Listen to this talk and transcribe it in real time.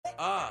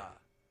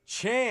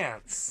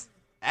Chance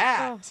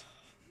at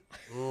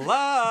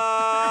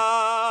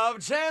love.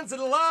 Chance at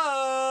love.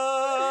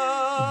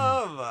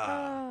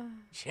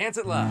 Chance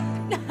at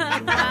love.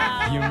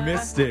 You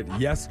missed it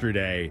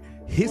yesterday.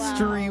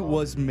 History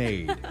was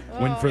made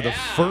when, for the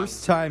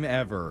first time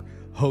ever,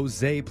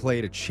 Jose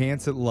played a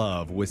Chance at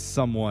Love with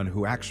someone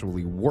who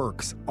actually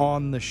works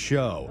on the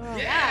show.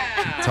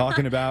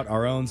 Talking about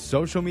our own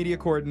social media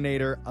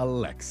coordinator,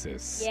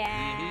 Alexis.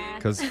 Yeah.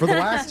 Because for the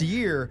last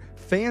year,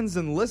 fans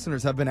and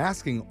listeners have been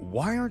asking,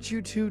 why aren't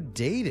you two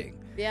dating?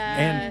 Yeah.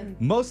 And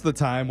most of the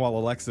time, while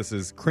Alexis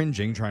is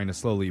cringing, trying to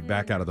slowly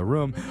back out of the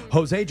room,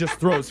 Jose just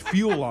throws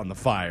fuel on the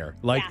fire.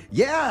 Like,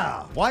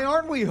 yeah, why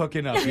aren't we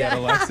hooking up yet,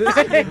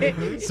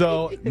 Alexis?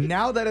 So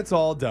now that it's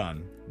all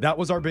done, that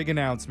was our big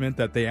announcement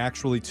that they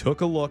actually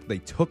took a look. They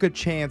took a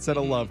chance at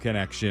a love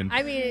connection.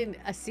 I mean,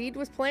 a seed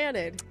was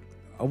planted.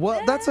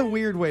 Well, that's a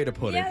weird way to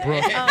put it,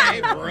 Brooke.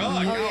 Hey, Brooke.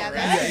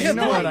 Yeah, you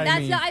know what I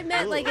mean. I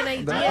meant like an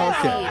idea.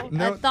 Okay.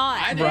 No, a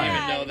thought. I didn't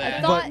even know that.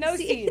 A thought. No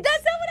seeds.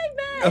 That's not what I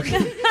meant.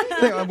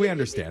 Okay, we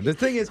understand. The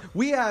thing is,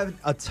 we have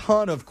a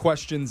ton of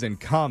questions and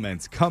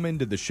comments come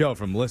into the show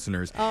from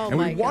listeners, and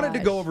we wanted to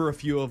go over a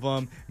few of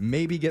them,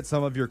 maybe get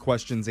some of your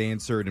questions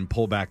answered and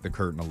pull back the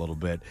curtain a little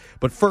bit.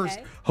 But first,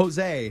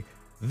 Jose,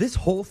 this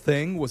whole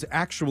thing was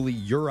actually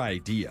your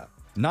idea.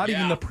 Not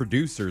even the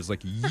producers.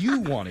 Like,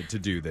 you wanted to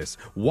do this.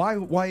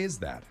 Why is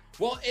that?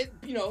 Well,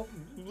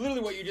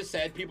 literally what you just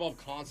said, people have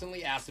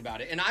constantly asked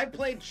about it. And I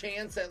played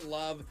Chance at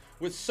Love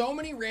with so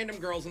many random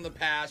girls in the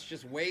past,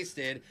 just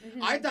wasted.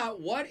 I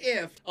thought, what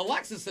if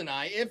Alexis and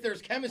I, if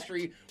there's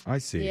chemistry, I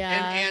see.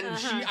 Yeah.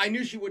 I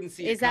knew she wouldn't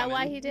see it Is that coming.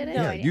 why he did it?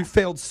 Yeah, you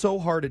failed so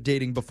hard at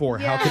dating before.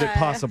 How could it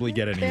possibly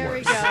get any There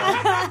worse? we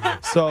go.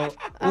 So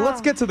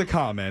let's get to the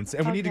comments,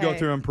 and we need to go Okay.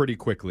 through them pretty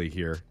quickly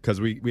here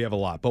because we have a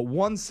lot. But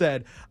one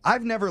said,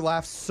 I've never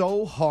laughed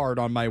so hard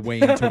on my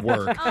way into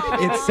work.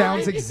 It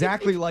sounds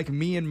exactly like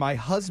me and my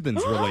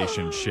husband's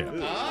relationship. Oh,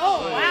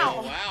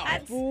 wow.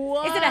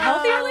 Wow. Is it a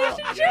healthy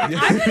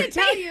relationship? I'm going to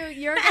tell you,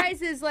 your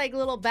guys' like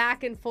little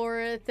back and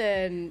forth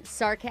and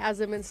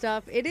sarcasm and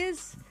stuff, it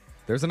is...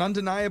 There's an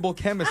undeniable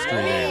chemistry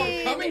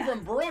there. Coming from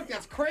Brooke,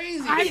 that's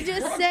crazy. I'm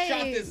just Brooke saying.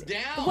 shot this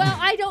down. Well,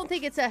 I don't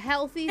think it's a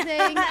healthy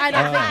thing. I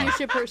don't think you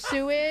should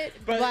pursue it.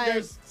 but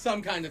there's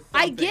some kind of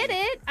I something. get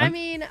it. I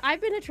mean,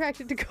 I've been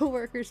attracted to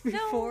coworkers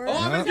before. Oh,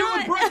 I'm going to do it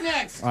with Brooke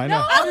next. I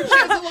know. Other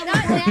Chance at Love.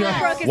 Not now.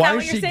 Brooke, is Why that is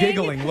what she you're saying?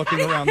 giggling looking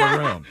around the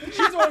room?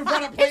 She's the one who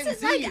brought up planting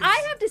It's like seeds.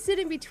 I have to sit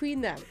in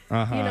between them.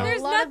 Uh-huh. You know,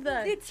 There's a lot of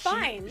not, the... it's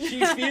fine.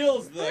 She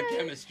feels the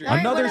chemistry. All right,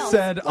 Another what else?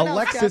 said, What else,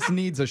 Alexis Jeff?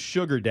 needs a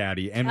sugar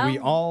daddy, and we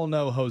Oh. all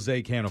know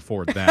Jose can't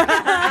afford that.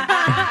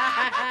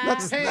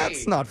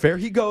 That's not fair.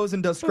 He goes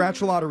and does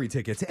scratch lottery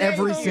tickets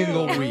every Thank you.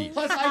 single week.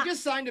 Plus, I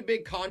just signed a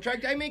big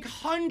contract. I make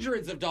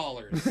hundreds of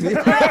dollars.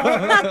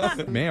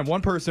 Man,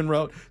 one person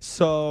wrote,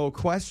 so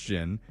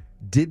question,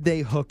 did they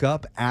hook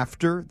up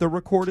after the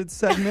recorded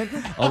segment?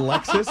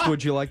 Alexis,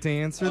 would you like to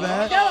answer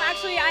that? No,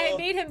 actually, I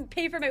made him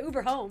pay for my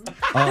Uber home.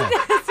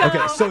 Oh,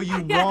 okay, so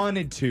you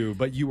wanted to,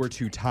 but you were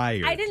too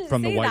tired I didn't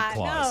from the say White that,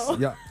 Claws. no.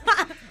 Yeah.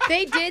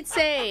 They did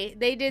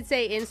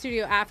say in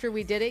studio after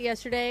we did it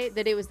yesterday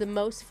that it was the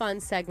most fun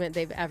segment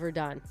they've ever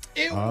done.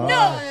 It Oh.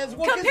 was.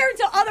 Well, 'cause- Compared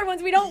to other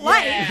ones we don't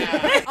like.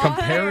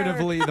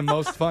 Comparatively, the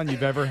most fun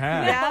you've ever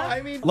had. Yeah.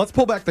 I mean, Let's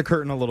pull back the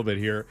curtain a little bit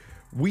here.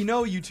 We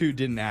know you two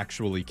didn't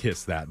actually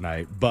kiss that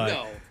night, but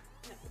no.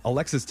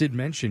 Alexis did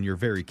mention your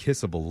very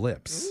kissable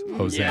lips,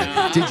 Jose.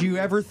 Yeah. Did you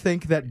ever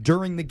think that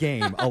during the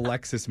game,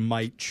 Alexis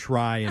might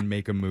try and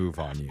make a move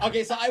on you?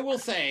 Okay, so I will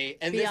say,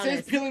 and Be this is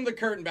honest. peeling the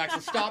curtain back, so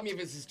stop me if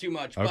this is too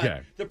much.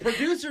 Okay. But the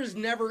producers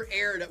never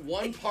aired at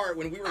one part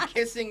when we were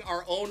kissing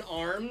our own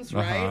arms,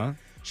 right? Uh-huh.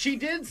 She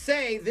did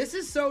say, "This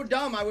is so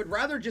dumb. I would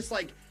rather just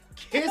like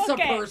kiss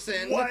Okay. a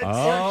person What? or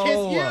Oh. kiss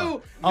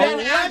you than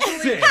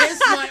actually Alexis. kiss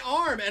my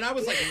arm." And I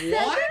was like,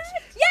 "What?"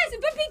 Yes,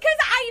 but because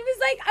I was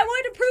like, I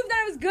wanted to prove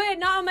that I was good,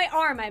 not on my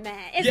arm, I meant.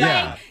 It's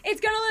Yeah. like,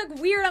 it's going to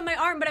look weird on my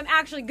arm, but I'm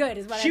actually good,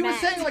 is what She I was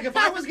meant. saying, like, if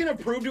I was going to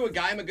prove to a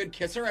guy I'm a good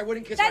kisser, I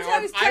wouldn't kiss That's my what I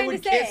arm. was I trying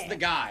would to kiss say. the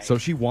guy. So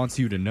she wants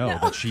you to know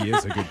that she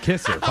is a good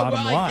kisser, bottom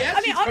well, I line. guess. I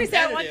mean, She's obviously,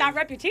 I want that competitive.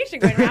 reputation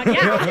going around.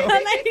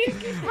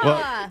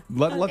 Yeah.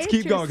 Well, let's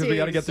keep going because we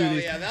got to get through So,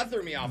 these. yeah, that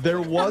threw me off.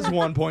 There was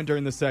one point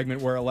during the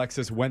segment where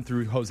Alexis went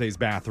through Jose's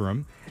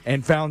bathroom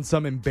and found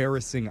some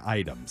embarrassing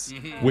items,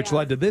 which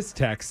led to this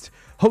text.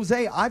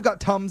 Jose, I've got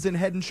Tums and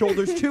Head and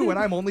Shoulders too, and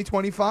I'm only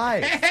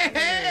 25.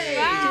 Hey!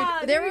 Wow,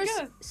 There we was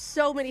go.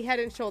 so many Head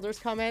and Shoulders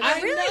comments.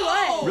 I really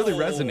know. Really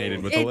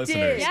resonated with the It listeners.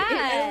 did. Yeah.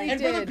 It really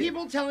And for the did.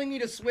 people telling me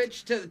to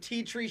switch to the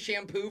tea tree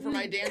shampoo for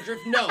my dandruff,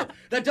 no,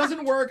 that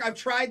doesn't work. I've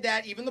tried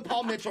that. Even the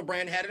Paul Mitchell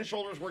brand, Head and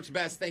Shoulders works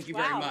best. Thank you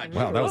very Wow. much.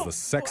 Wow, that was the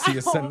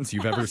sexiest sentence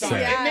you've ever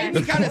Sorry, said. it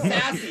made me kind of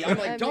sassy. I'm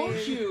like, I don't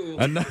mean- you?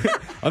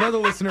 Another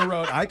listener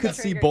wrote, I could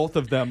see both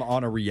of them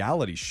on a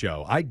reality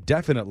show. I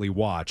definitely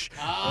watch.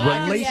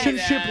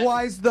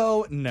 Relationship-wise,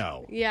 though,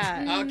 no.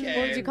 Yeah. Okay.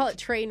 What would you call it?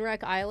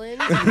 Trainwreck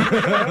Island?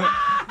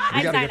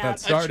 We got to sign get that up. A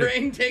started.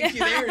 train takes you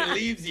there and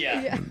leaves you.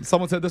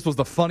 Someone said this was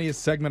the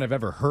funniest segment I've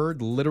ever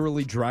heard.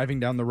 Literally driving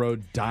down the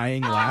road,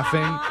 dying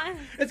laughing.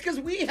 It's because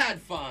we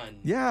had fun.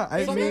 Yeah,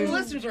 I Some mean, of the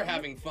listeners are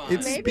having fun.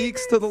 it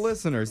speaks to the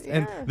listeners.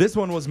 And this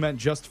one was meant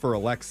just for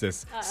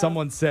Alexis.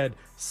 Someone said,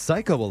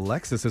 Psycho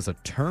Alexis is a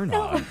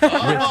turn-on with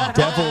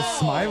devil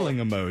smiling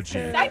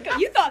emoji. Psycho.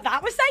 You thought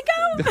that was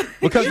Psycho?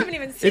 Because you haven't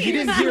even seen if you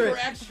didn't hear Super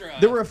it, extra.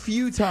 there were a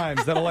few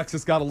times that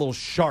Alexis got a little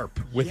sharp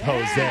with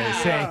Jose,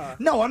 saying,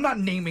 "No, I'm not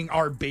naming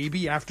our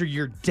baby after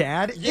your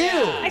dad."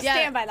 I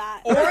stand by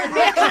that.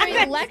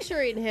 Or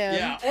lecturing him.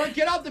 Yeah, or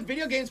get out the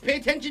video games, pay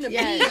attention to me.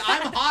 Yes.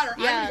 I'm hot, or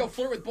I Yeah. need to go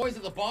flirt with boys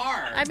at the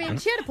bar. I mean,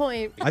 she had a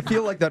point. I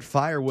feel like that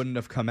fire wouldn't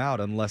have come out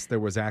unless there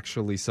was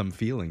actually some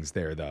feelings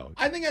there, though.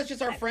 I think that's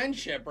just our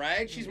friendship,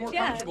 right? She's more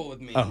comfortable with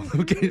me. Oh,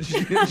 okay.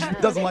 She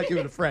doesn't like you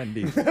as a friend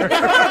either. No,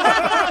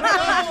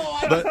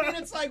 I just mean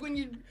it's like when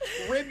you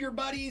rib your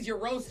buddies, you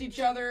roast each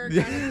other kind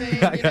of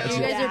thing. I You got know?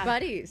 You guys Yeah. are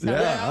buddies.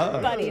 Yeah.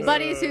 Buddies.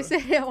 Buddies who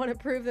say, I want to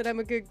prove that I'm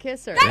a good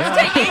kisser.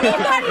 That's to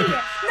anybody,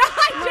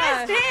 not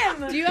just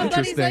him. Do you have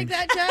buddies Interesting. like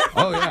that, Jeff?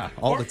 Oh yeah,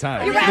 all the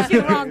time. You're asking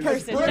the wrong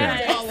person. We're,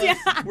 Dennis. gonna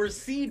call us, we're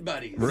seed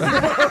buddies.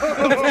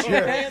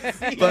 Sure.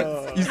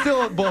 But you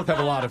still both have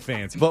a lot of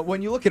fans. But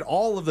when you look at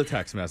all of the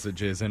text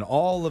messages and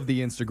all of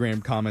the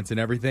Instagram comments and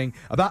everything,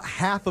 about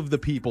half of the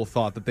people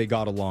thought that they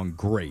got along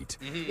great.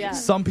 Yeah.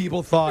 Some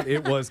people thought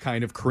it was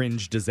kind of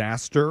cringe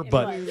disaster.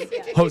 But was,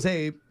 yeah.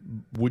 Jose,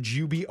 would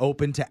you be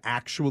open to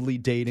actually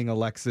dating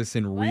Alexis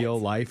in real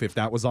life if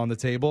that was on the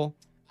table?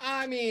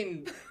 I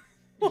mean,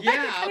 kind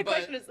yeah, of but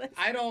question is this?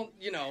 I don't,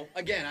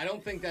 again, I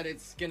don't think that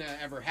it's gonna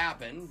ever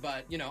happen.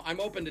 But I'm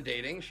open to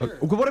dating, sure.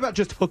 What about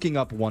just hooking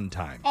up one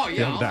time? Oh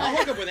yeah, Going back. I'll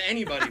hook up with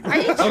anybody. Are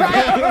you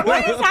trying?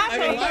 What is I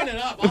happening? can line it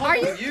up. I'll Are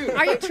hook you, up with you.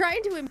 are you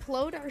trying to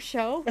implode our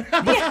show?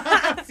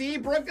 See,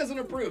 Brooke doesn't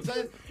approve.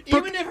 So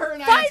even if her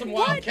and I had some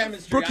wild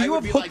chemistry, Brooke, I you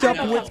would have be hooked like,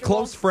 up no. with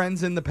close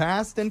friends in the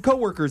past and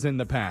coworkers in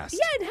the past. Yeah,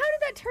 and how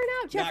did that turn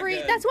out, Jeffrey?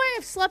 good. That's why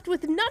I've slept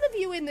with none of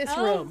you in this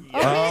Oh. room. Yeah.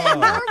 Okay?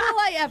 Nor will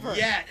I ever.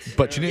 Yet.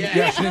 But she didn't. Yeah.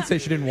 Yeah, she didn't say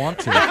she didn't want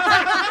to.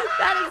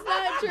 That is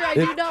not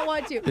true. I do not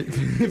want to.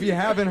 If you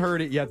haven't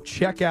heard it yet,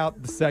 check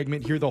out the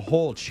segment. Hear the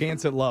whole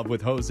Chance at Love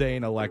with Jose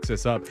and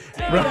Alexis up.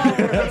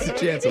 That's a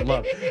Chance at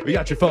Love. We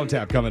got your phone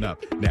tap coming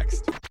up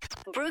next.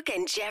 Brooke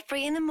and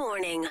Jeffrey in the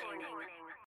morning.